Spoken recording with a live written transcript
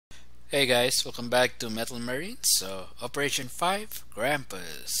Hey guys, welcome back to Metal Marines. So, Operation 5,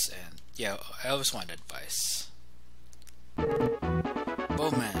 Grampus, and yeah, I always want advice.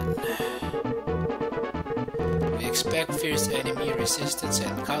 Bowman. We expect fierce enemy resistance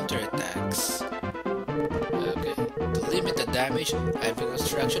and counterattacks. Okay. To limit the damage, I have a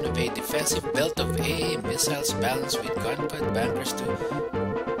construction of a defensive belt of AA missiles balanced with gunpowder bunkers to...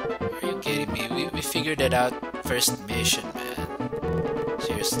 Are you kidding me? We figured that out first mission, man.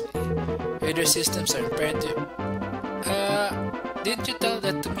 Seriously. Radar systems are imperative. Didn't you tell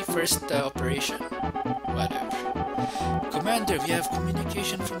that to me first, operation? Whatever. Commander, we have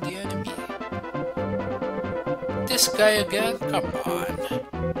communication from the enemy. This guy again? Come on.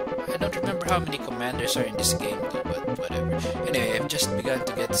 I don't remember how many commanders are in this game though, but whatever. Anyway, I've just begun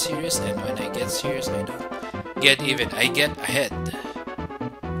to get serious, and when I get serious, I don't get even. I get ahead.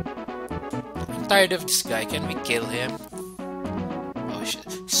 I'm tired of this guy. Can we kill him? Oh shit.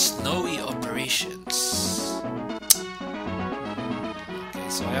 Snowy operations. Okay,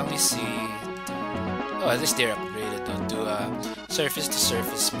 so I only see... Oh, at least they're upgraded onto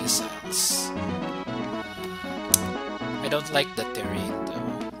surface-to-surface missiles. I don't like the terrain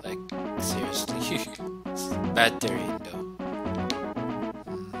though. Like, seriously. Bad terrain though.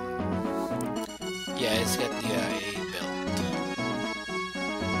 Yeah, it's got the A belt.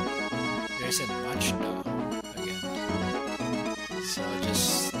 There isn't much though. Again. So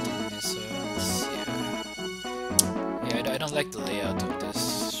just missiles. Yeah, I don't like the layout of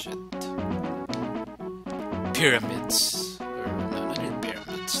this shit. Pyramids. Or no, not in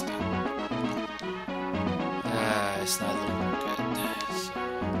pyramids though. It's not looking good. So,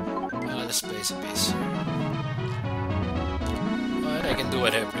 let's place a base here. But I can do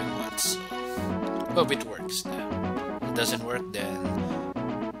whatever I want, so hope it works now. If it doesn't work, then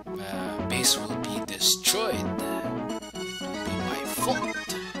base will be destroyed. It will be my fault.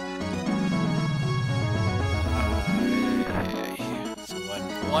 So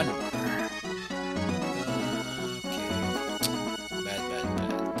one more. Okay. Bad.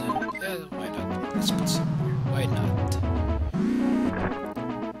 Yeah, why not? Let's put some more. Why not?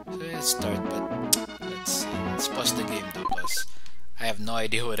 So let's start, but let's see. Let's pause the game though, because I have no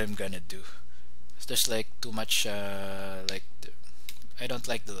idea what I'm gonna do. There's like too much, I don't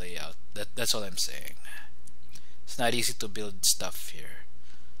like the layout. That's all I'm saying. It's not easy to build stuff here.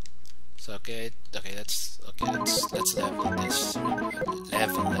 So let's level this.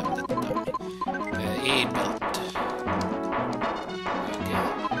 Level the dummy. A belt.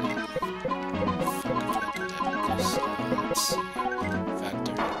 Let's see.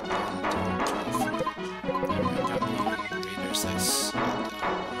 Factor 1, 2, 3, 4. I remember how many radar size.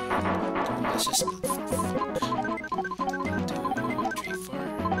 Let's just build 4. 1, 2, 3, 4.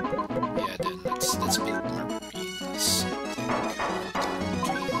 Yeah, then let's build more marines. 1, 2, 3. Yeah.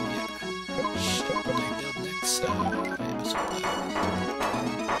 Shit, what do I build next? I have a supply.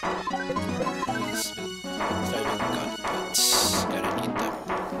 Let's start building gunpots. Gotta need them.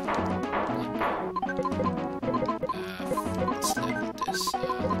 Let's level this.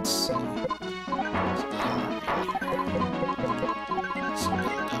 Let's see. Let's build a marine here. Let's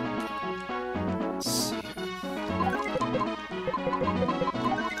build up. Let's see here.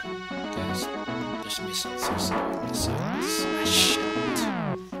 Guys, there's missiles or some missiles. Ah, shit.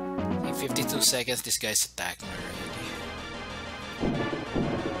 In 52 seconds, this guy's attacking already.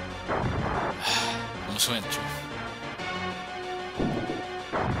 Almost went through.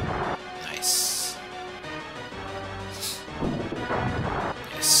 Nice.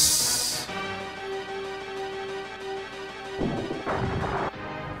 Yes.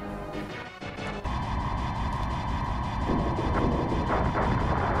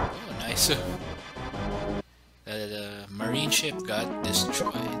 Oh, nice. The marine ship got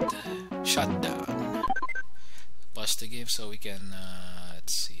destroyed. Shut down. Pause the game so we can,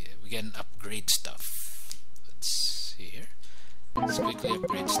 let's see, we can upgrade stuff. Let's see here. Let's quickly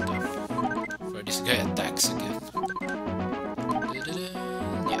upgrade stuff before this guy attacks again.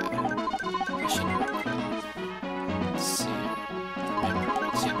 Yeah. That should work well. Let's see here.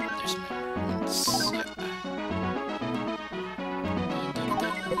 Memories. Yeah, there's memories. Yeah.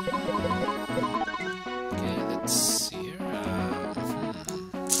 Okay, let's see here.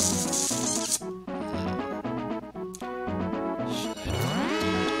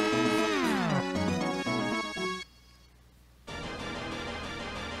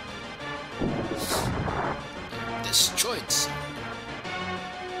 Destroyed some.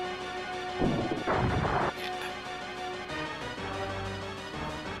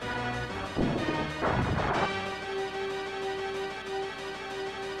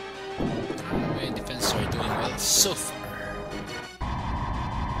 My defense are doing well so far.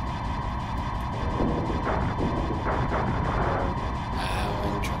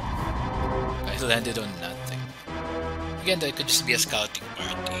 landed on nothing. Again, that could just be a scouting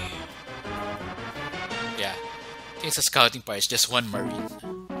party. Yeah, I think it's a scouting party. It's just one marine.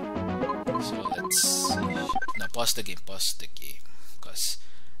 So let's see. Now pause the game, because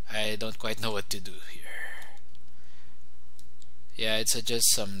I don't quite know what to do here. Yeah, it's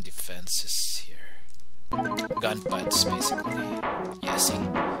just some defenses here. Gun pads, basically. Yeah, see?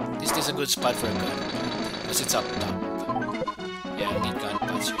 This is a good spot for a gun pad, because it's up top. Yeah, I need gun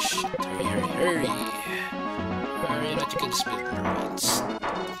pads or shit. Hurry. You know, you can just build marines.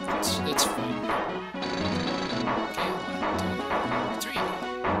 That's fine. Okay, 1, 2, 3.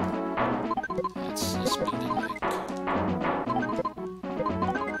 Let's just build it like...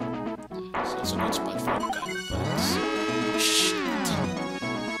 It's also a good spot for gun pads. Shit.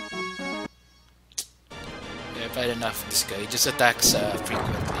 Yeah, I've had enough of this guy. He just attacks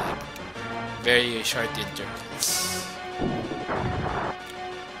frequently. Very short intervals.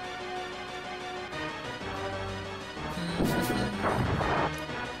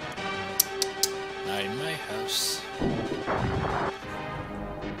 Not in my house.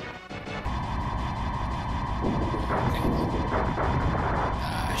 Okay.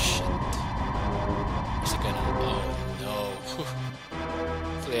 Ah, shit. Is he gonna... Oh, no.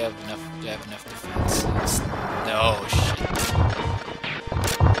 Hopefully I have enough defenses. No, shit.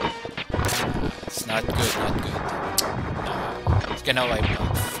 It's not good, No, it's gonna wipe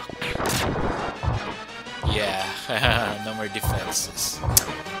out. Fuck. Yeah, no more defenses.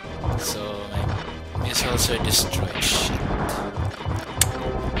 So my missiles are destroyed. Shit.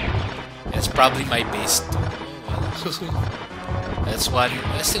 That's probably my base too. Oh well. That's one.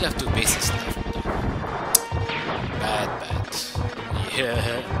 I still have 2 bases left. Bad.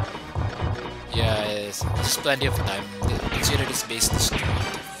 Yeah, there's plenty of time. Consider this base destroyed.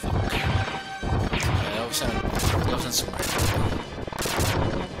 Fuck. That wasn't smart.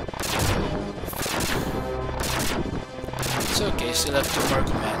 It's okay, still have 2 more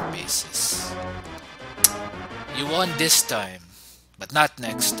command bases. You won this time, but not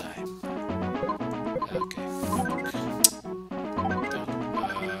next time. Okay, fuck.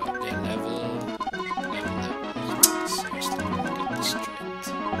 Okay, level. Seriously, I'm gonna get destroyed.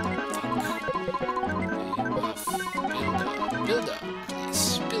 Fuck. Okay, buff. Build up,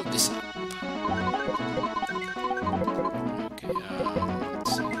 please. Build this up. Okay,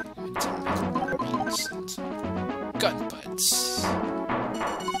 let's see. I need some metal marines and some gun pads.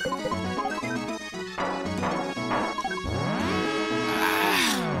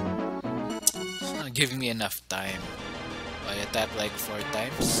 It's not giving me enough time. I attack like 4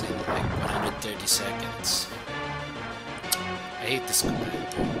 times in like 130 seconds. I hate this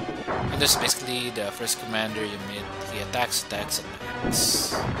commander. And this is basically the first commander you meet. He attacks, attacks.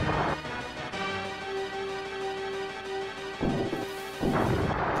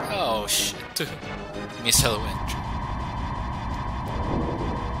 Oh shit. Missile went through.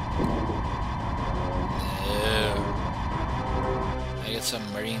 No. I get some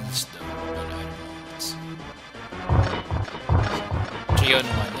marines though, but I don't know. Let's see. 3 on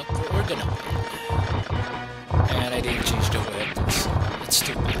 1. Nope, we're gonna win. And I didn't change the weapons, so it's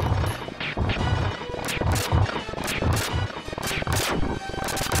too bad.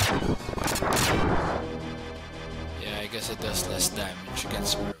 Yeah, I guess it does less damage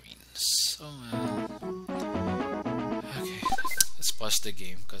against marines. Oh well. Okay, let's pause the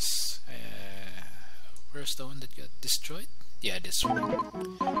game, because where's the one that got destroyed? Yeah, this one.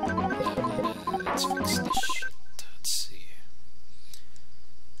 Let's fix this shit. Let's see.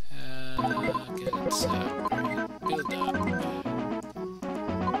 Okay, let's build up.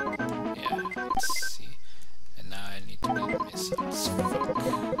 Yeah, let's see. And now I need to build missiles. Fuck.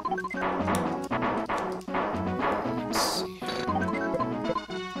 Let's see here.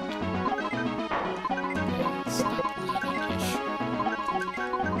 Yeah, it's not an issue.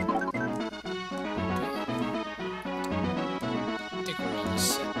 Okay. I think we're almost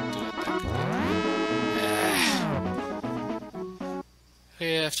set to attack again.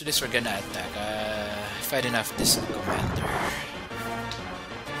 Okay, after this we're gonna attack. If I had enough this commander.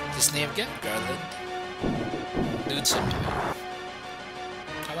 His name again? Garland. Dude's annoying.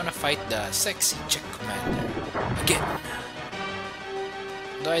 I wanna fight the sexy chick commander again.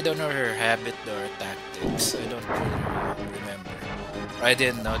 Though I don't know her habit or tactics, I don't really remember. Or I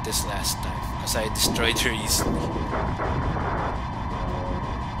didn't notice last time, because I destroyed her easily.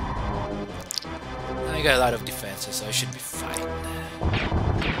 And I got a lot of defenses, so I should be fine.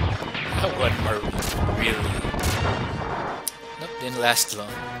 One more, really. Nope, didn't last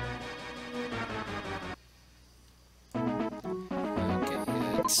long. Okay,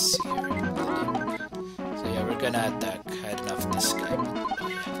 let's see here. So yeah, we're gonna attack. I had enough of this guy.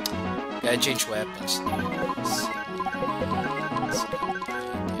 Gotta change weapons now.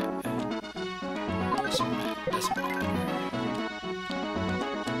 Doesn't matter.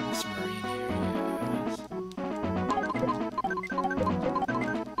 This marine here, yes.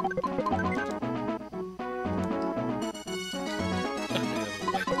 I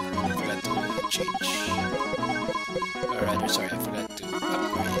forgot to change. Or rather, sorry, I forgot to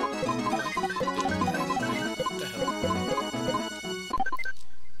upgrade. What the hell?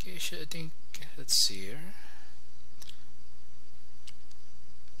 Okay, I think, let's see here.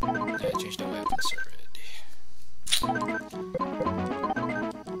 I changed the weapons already.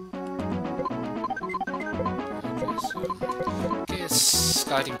 Okay, it's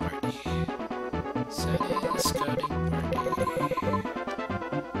scouting party. Scouting party.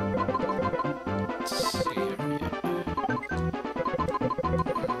 Let's see here.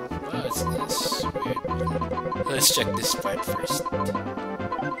 Oh, it's this weird one. Let's check this part first.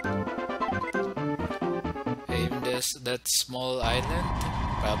 Hey, even that small island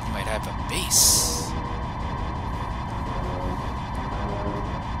probably might have a base.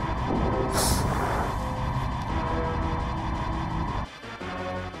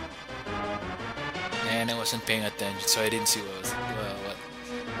 And I wasn't paying attention, so I didn't see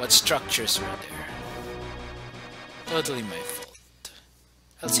what structures were there. Totally my fault.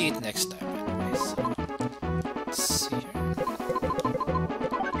 I'll see it next time anyway, so let's see here.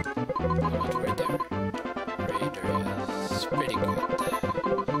 What were there? Raider is pretty good.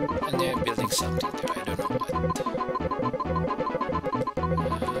 And they're building something there, I don't know what.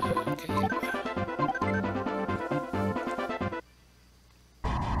 Okay.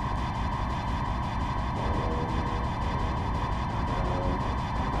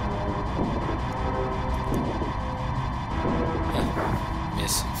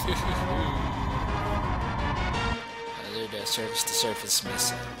 Other the surface-to-surface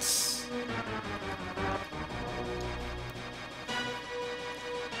missiles.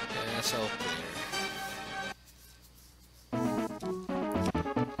 Yeah, that's all clear.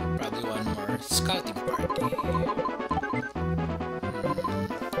 Probably one more scouting party.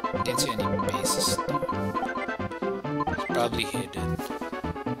 Didn't see any bases though. It's probably hidden.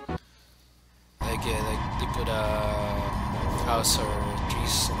 Like they put a house or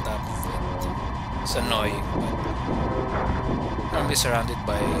trees on top of it. It's annoying, but I'm be surrounded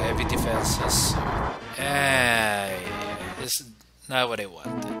by heavy defenses. This is not what I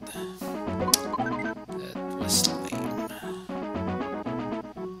wanted. That was lame.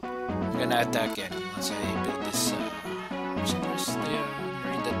 I'm gonna attack again once I build this. Where's the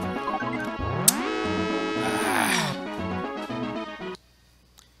marine that?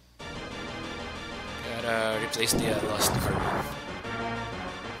 Gotta replace the lost marine.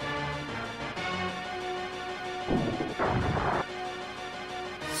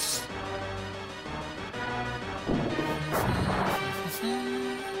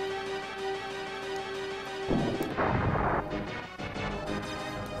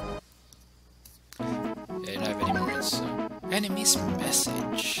 Enemy's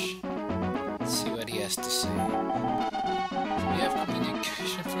message. Let's see what he has to say. We have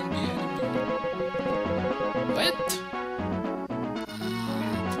communication from the enemy. What?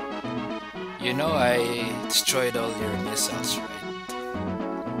 You know I destroyed all your missiles, right?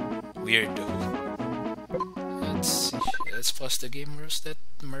 Weirdo. Let's see. Let's pause the game. Where's that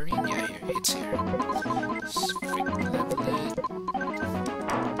marine? Yeah, here. It's here. Let's freaking level it.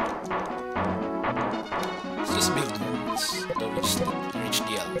 Let's just build marines. Don't reach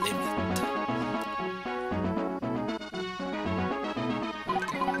the limit.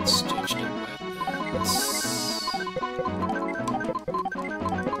 Okay, let's change the weapons.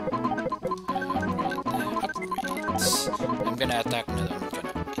 Upgrades. I'm gonna attack now. I'm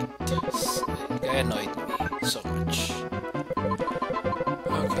gonna wait. The guy annoyed me so much.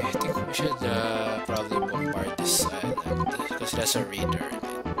 Okay, I think we should probably bombard this island because it has a radar in it.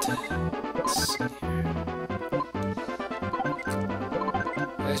 Let's see here.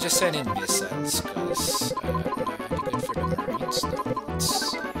 Let's just send in missiles because I'm not really good for the marines now. Let's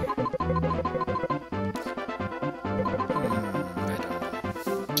see. I don't know.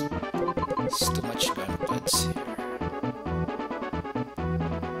 It's too much gun pods here.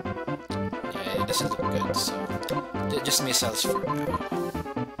 Yeah, it doesn't look good, so just missiles for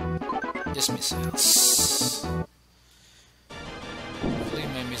now. Just missiles. Hopefully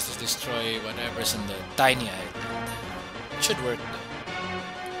my missiles destroy whatever's in the tiny island. It should work though.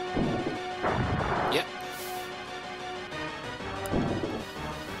 Yep.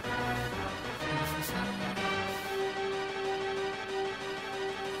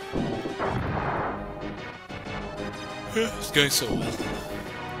 It's going so well.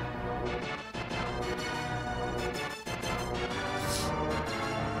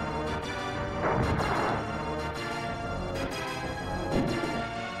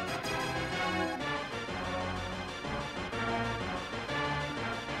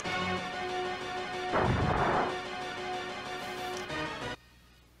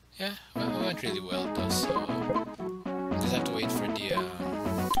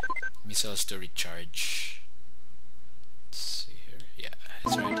 missiles to recharge. Let's see here. Yeah,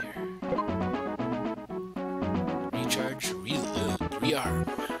 it's right here. Recharge, reload, rearm.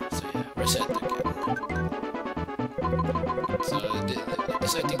 So yeah, reset again. So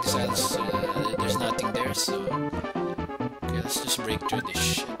this, I think this has there's nothing there. So okay, let's just break through this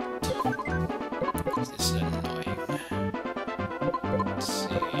shit. This is annoying. Let's see.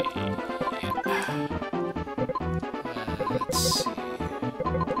 Let's see.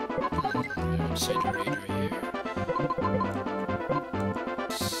 Outside the radar here.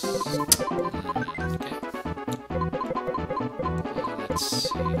 Okay. Let's see. Let's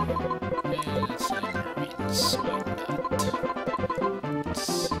see Marines. Why not? Let's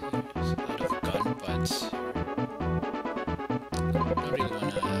see. There's a lot of gun pods here. Don't really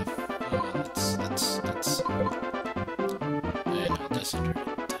wanna have. Oh, let's. Yeah, no, it doesn't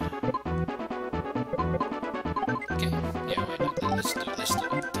hurt. Okay, yeah, why not? Let's do it.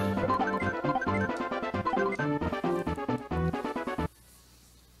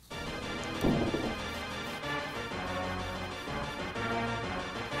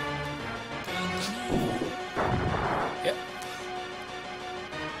 Yep.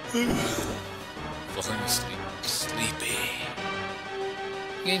 Falling asleep. Sleepy.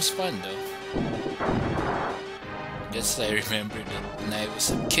 Game's fun though. Guess I remembered it when I was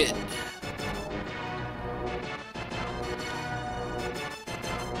a kid.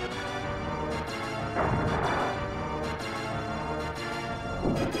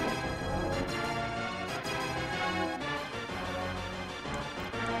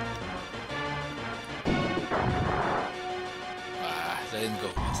 Let him go.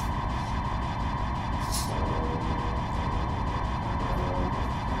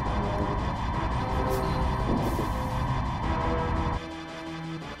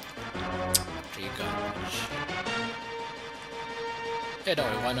 Yeah, no,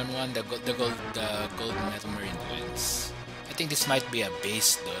 one-on-one, the gold metal marine wins. I think this might be a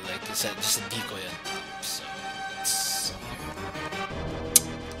base though, like it's just a decoy on top. So let's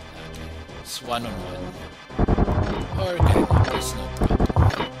okay, it's one-on-one. Or okay, there's no problem.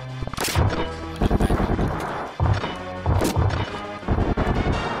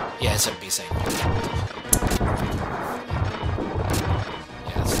 Yeah, it's a base I know.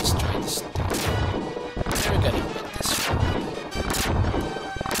 Yeah, let's just try this thing. We're gonna win this one.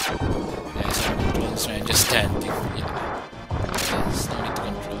 Yeah, it's our controls, right? Just standing. Yeah. There's no need to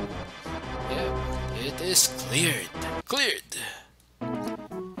control. Yeah, it is cleared. Cleared!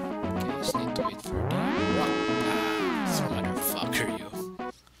 Okay, just need to wait for the rock. This motherfucker, you.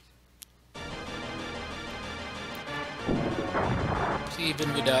 See,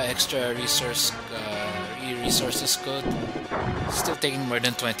 even with the extra resources code, still taking more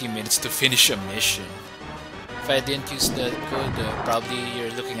than 20 minutes to finish a mission. If I didn't use that code, probably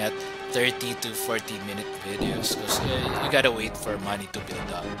you're looking at 30 to 40 minute videos because you gotta wait for money to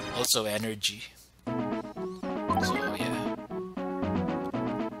build up. Also energy. So yeah.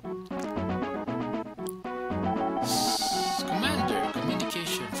 Commander,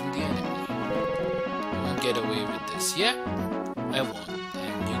 communication from the enemy. You won't get away with this. Yeah, I won't.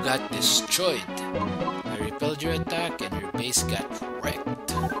 And you got destroyed. I repelled your attack and your base got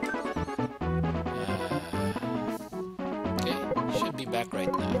wrecked. Okay, should be back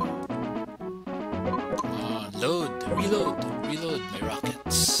right now. Come on, reload my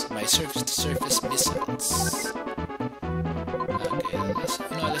rockets, my surface-to-surface missiles. Okay,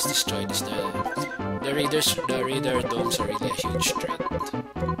 let's destroy this. The radar domes are really a huge threat,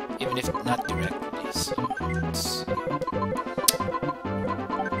 even if not directly. So let's,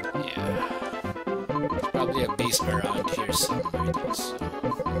 yeah, there's probably a base around here somewhere. Though, so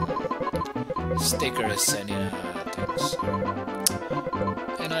Staker is sending things.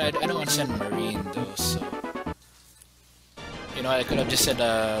 And I don't want to send Marine though, so you know, I could have just sent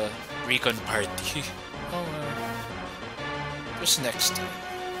a recon party. Oh, what's next time?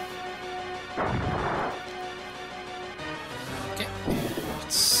 Okay,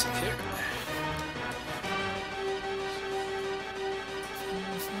 let's see here.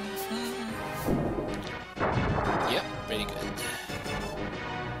 Yep, pretty good.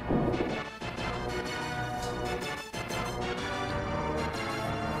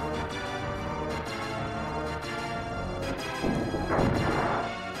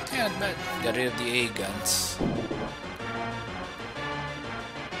 Yeah, not bad. Got rid of the A guns.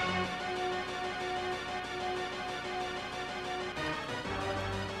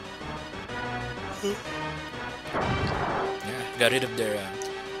 Yeah, got rid of their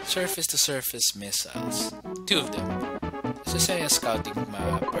surface-to-surface missiles. 2 of them. This is a scouting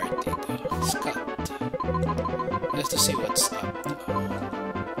party though. Scout. Just to see what's up though.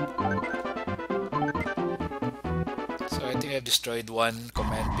 think I've destroyed one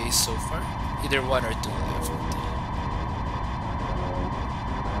command base so far. Either one or two left.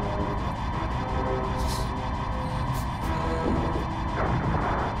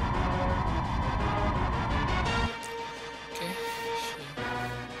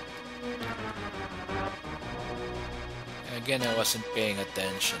 Again, I wasn't paying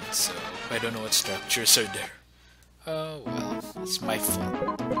attention, so I don't know what structures are there. Oh well, it's my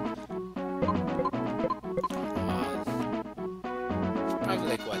fault. Probably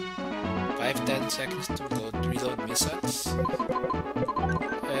like what, 5-10 seconds to reload missiles.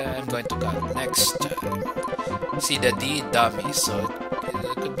 I'm going to cut next time. See the D dummy, so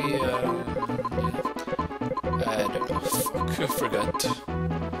it could be I don't know. Fuck, I forgot.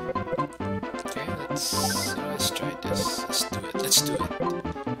 Okay, let's try this. Let's do it. Let's do it.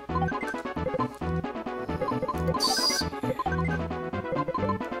 Let's see.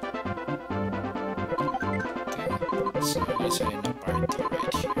 Okay, so I guess I'm in a party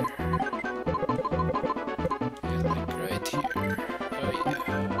right here. Yeah, like right here. Oh yeah.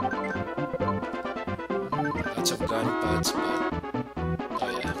 Lots of gun pods, but oh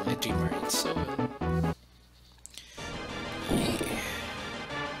yeah, only 3 marines. So yeah.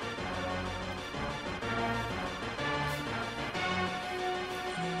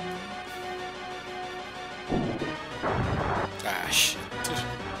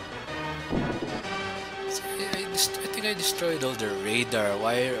 I destroyed all the radar.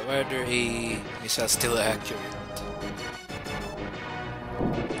 Why are their missiles still accurate?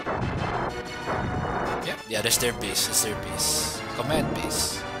 Yeah, that's their base. That's their base. Command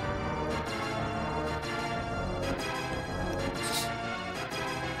base.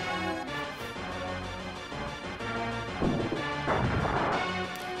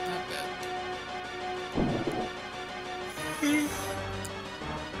 Not bad.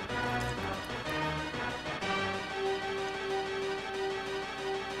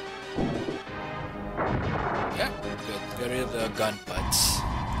 Get rid of the gun pods.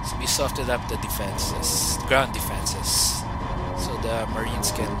 So we softened up the defenses, ground defenses, so the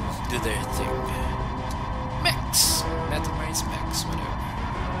Marines can do their thing. Mechs! Metal Marines mechs, whatever.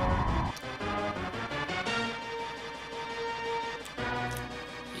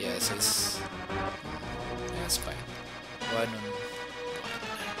 Yeah, so it's fine. 1 on 1.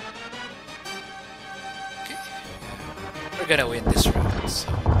 Okay. We're gonna win this round, so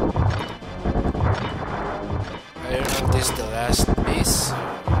I don't know if this is the last base.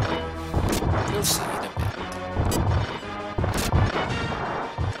 We'll see in a bit.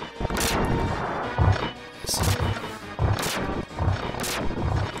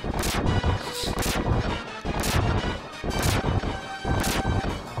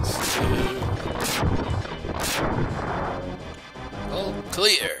 Oh,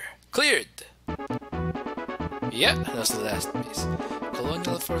 cleared. Yeah, that's the last base.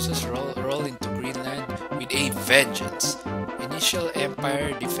 Colonial forces roll into Greenland with a vengeance. Initial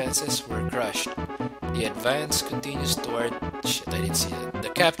Empire defenses were crushed. The advance continues toward... Shit, I didn't see that. The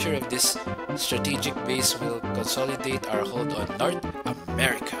capture of this strategic base will consolidate our hold on North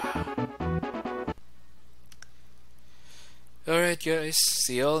America. Alright guys,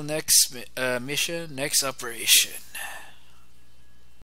 see you all next mission, next operation.